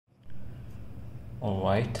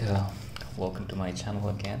Alright, welcome to my channel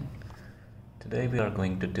again. Today we are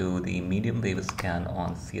going to do the medium wave scan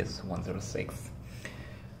on CS106.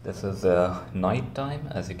 This is night time.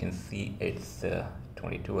 As you can see, it's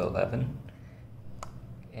 22:11,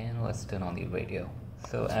 and let's turn on the radio.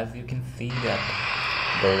 So as you can see that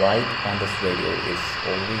the light on this radio is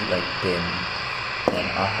already dim, and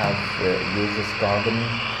I have used this carbon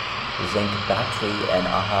zinc battery, and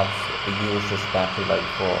I have used this battery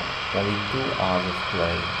for only 2 hours of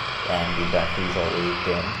play, and the battery is already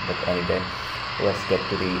dim. But anyway, let's get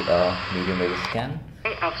to the medium wave scan.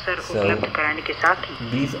 So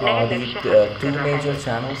these are the two major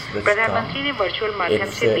channels which come.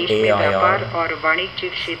 It's AIR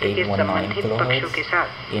 819 kHz,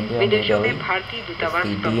 India New Delhi, it's the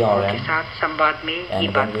DRM,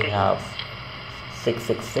 and then we have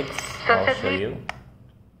 666. I'll show you.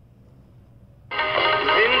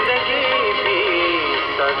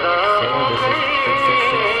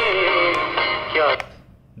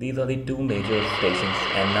 These are the two major stations,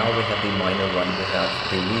 and now we have the minor one. We have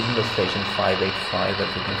the regional station 585.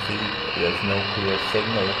 As you can see, there's no clear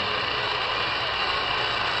signal.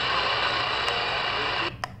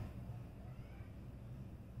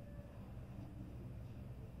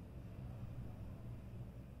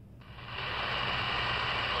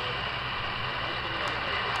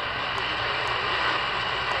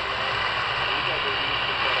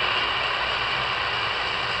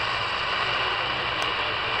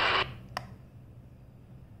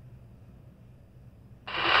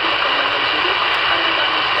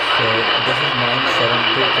 This is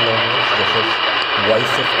 972 kilohertz. This is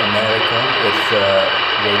Voice of America. It's a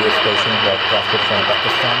radio station broadcasted from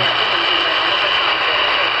Pakistan.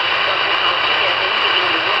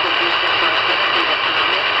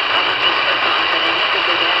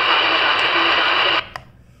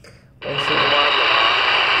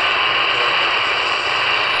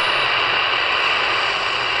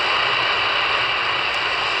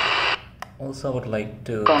 Also, I would like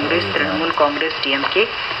to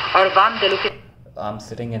I'm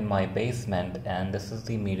sitting in my basement, and this is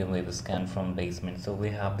the medium wave scan from basement. So we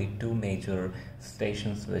have the two major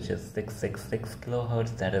stations, which is 666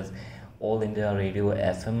 kilohertz, that is All India Radio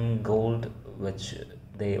FM Gold, which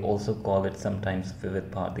they also call it sometimes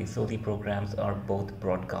Vivid Bharati. So the programs are both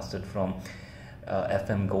broadcasted from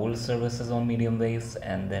FM Gold services on medium waves,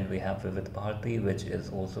 and then we have Vivid Bharati, which is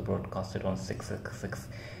also broadcasted on 666.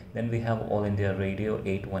 Then we have All India Radio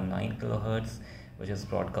 819 kilohertz, which is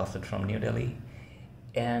broadcasted from New Delhi.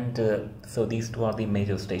 And so these two are the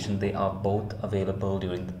major stations. They are both available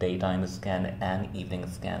during the daytime scan and evening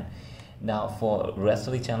scan. Now for rest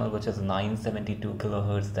of the channel, which is 972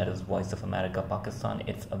 kilohertz, that is Voice of America Pakistan,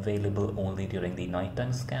 it's available only during the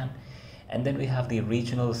nighttime scan. And then we have the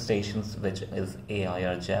regional stations, which is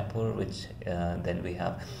AIR Jaipur, which then we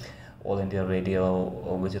have All India Radio,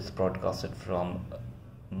 which is broadcasted from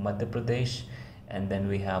Madhya Pradesh, and then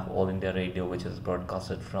we have All India Radio, which is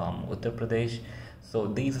broadcasted from Uttar Pradesh. So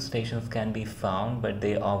these stations can be found, but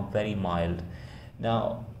they are very mild.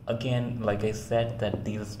 Now again, like I said, that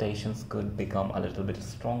these stations could become a little bit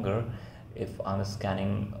stronger if I'm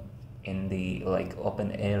scanning in the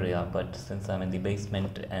open area, but since I'm in the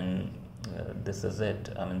basement and this is it,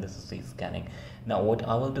 this is the scanning. Now what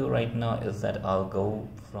I will do right now is that I'll go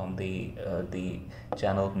from the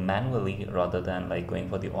channel manually rather than going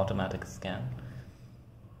for the automatic scan.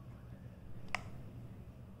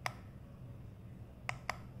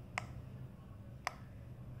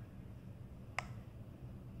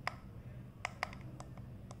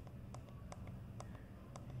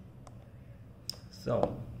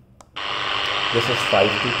 So this is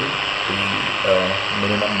 522, the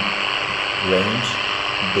minimum range.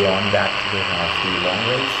 Beyond that we have the long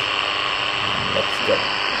range. Let's go.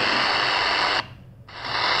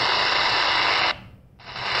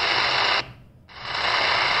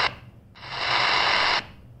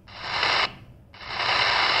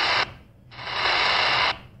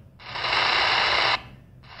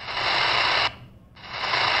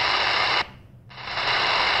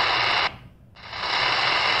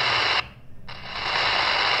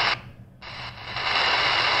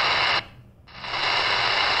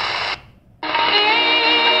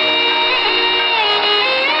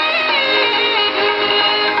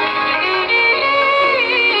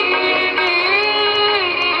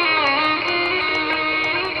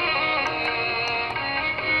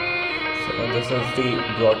 This is the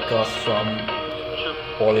broadcast from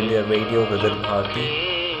All India Radio Vivid Bharati,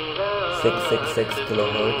 666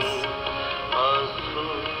 kilohertz.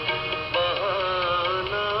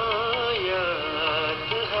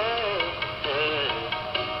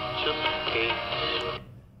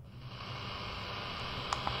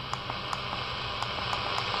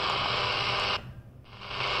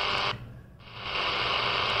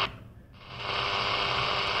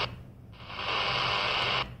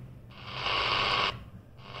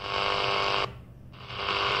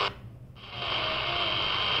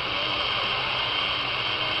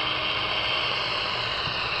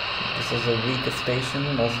 This is a weak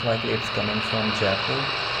station, most likely it's coming from Jaipur.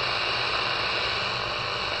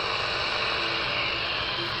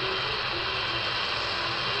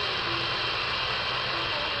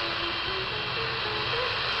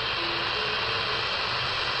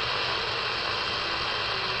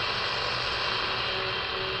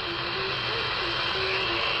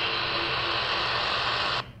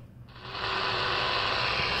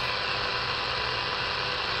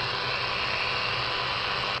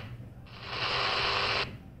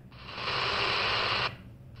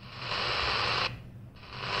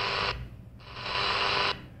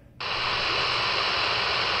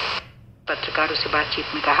 पत्रकारों से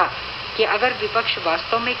बातचीत में कहा कि अगर विपक्ष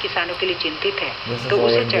वास्तव में किसानों के लिए चिंतित है तो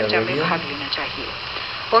उसे चर्चा में भाग लेना चाहिए।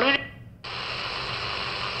 और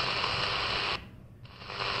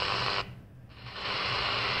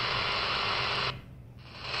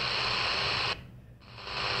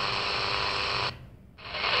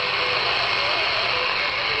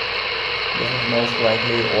This is most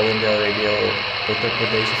likely All India Radio Uttar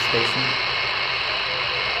Pradesh station.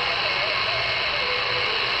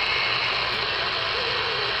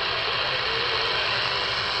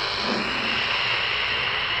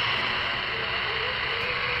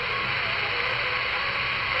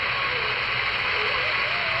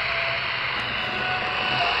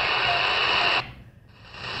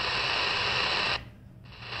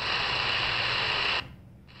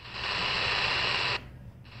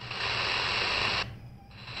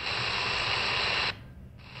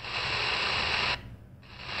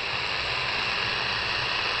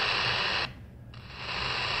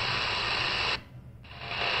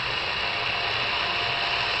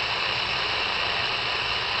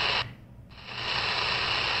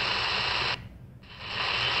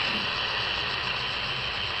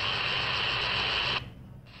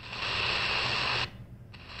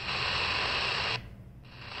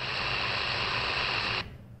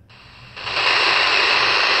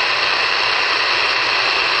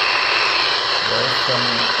 Some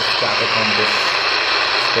static on this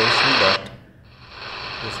station, but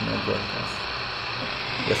there's no broadcast.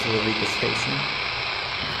 This is a weaker station.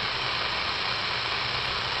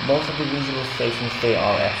 Most of the regional stations, they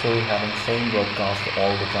are actually having same broadcast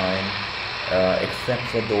all the time, except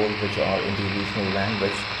for those which are in the regional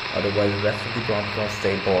language. Otherwise, the rest of the broadcasts,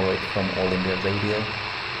 they borrow it from All India Radio.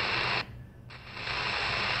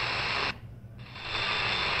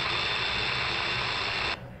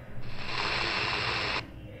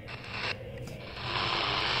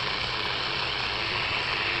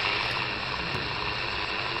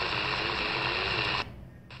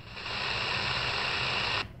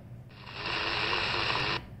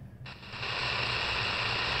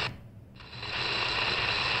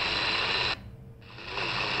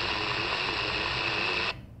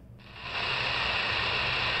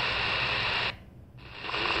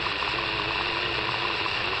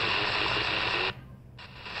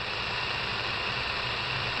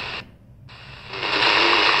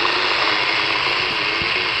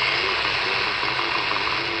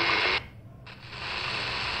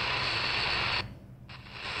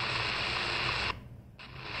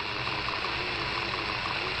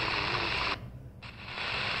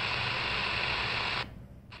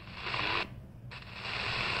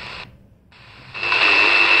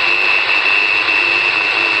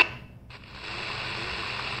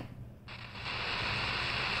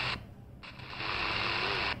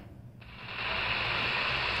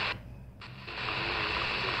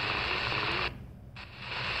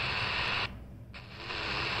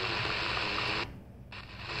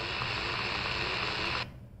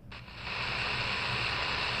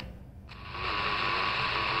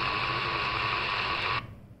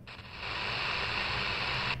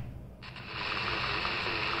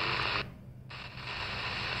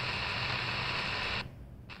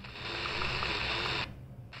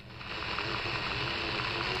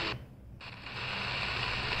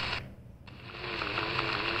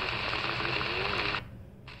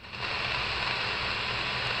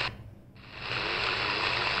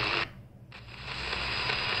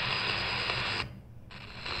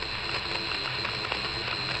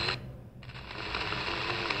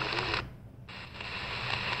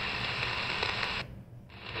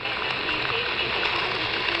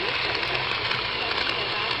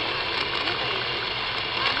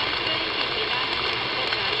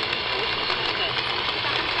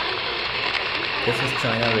 This is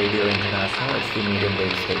China Radio International. It's the medium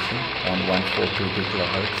wave station on 1422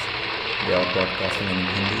 kHz. They are broadcasting in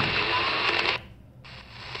Hindi.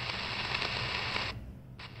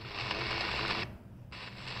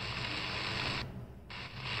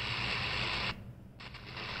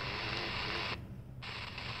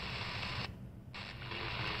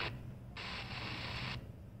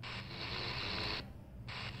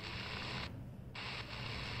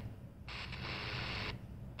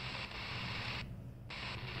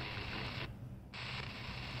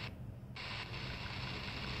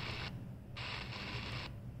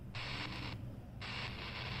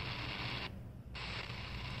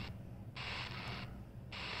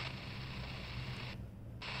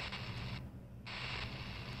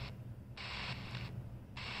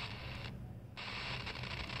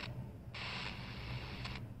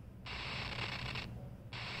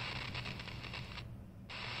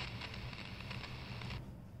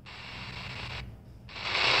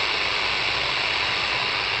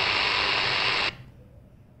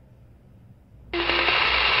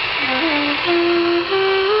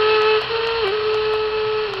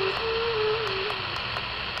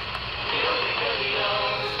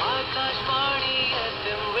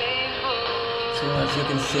 as you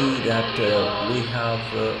can see that we have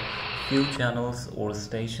few channels or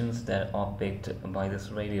stations that are picked by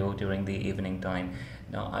this radio during the evening time.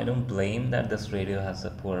 Now I don't blame that this radio has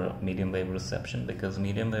a poor medium wave reception, because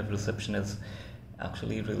medium wave reception is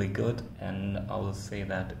actually really good, and I will say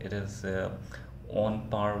that it is on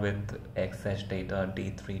par with XH data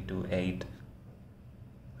D328.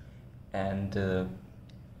 And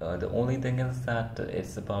the only thing is that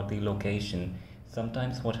it's about the location.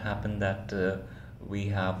 Sometimes what happened that we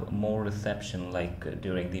have more reception, like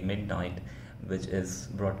during the midnight, which is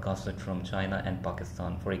broadcasted from China and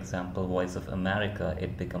Pakistan. For example, Voice of America,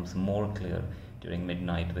 it becomes more clear during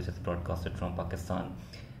midnight, which is broadcasted from Pakistan.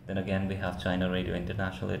 Then again we have China Radio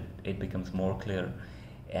International, it becomes more clear.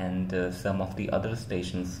 And some of the other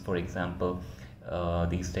stations, for example,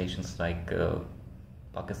 these stations like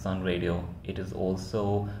Pakistan Radio, it is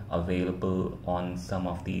also available on some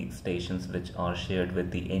of the stations which are shared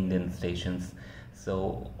with the Indian stations.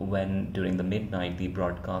 So when during the midnight the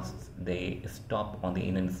broadcasts, they stop on the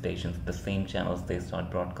Indian stations, the same channels, they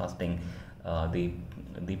start broadcasting the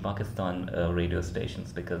Pakistan radio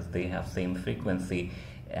stations, because they have same frequency,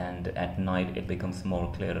 and at night it becomes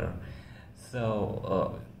more clearer.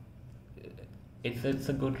 So it's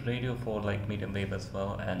a good radio for like medium wave as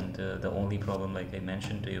well. And the only problem, like I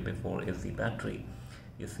mentioned to you before, is the battery.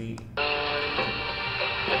 You see, the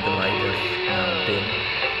light is now dim.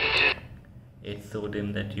 It's so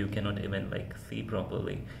dim that you cannot even like see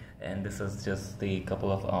properly, and this is just the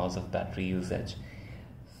couple of hours of battery usage.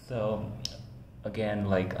 So again,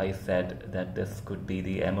 like I said, that this could be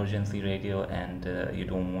the emergency radio, and you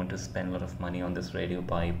don't want to spend a lot of money on this radio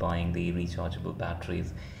by buying the rechargeable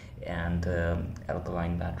batteries and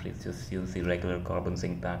alkaline batteries. Just use the regular carbon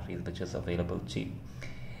zinc batteries, which is available cheap.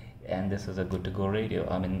 And this is a good to go radio.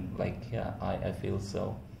 I mean, like, yeah, I feel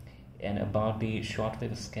so. And about the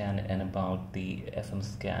shortwave scan and about the FM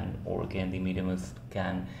scan, or again the medium wave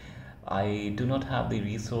scan, I do not have the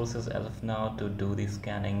resources as of now to do the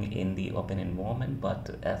scanning in the open environment,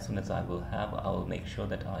 but as soon as I will have, I will make sure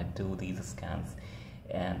that I do these scans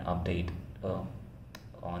and update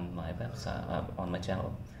on my website, on my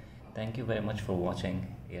channel. Thank you very much for watching.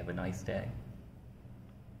 You have a nice day.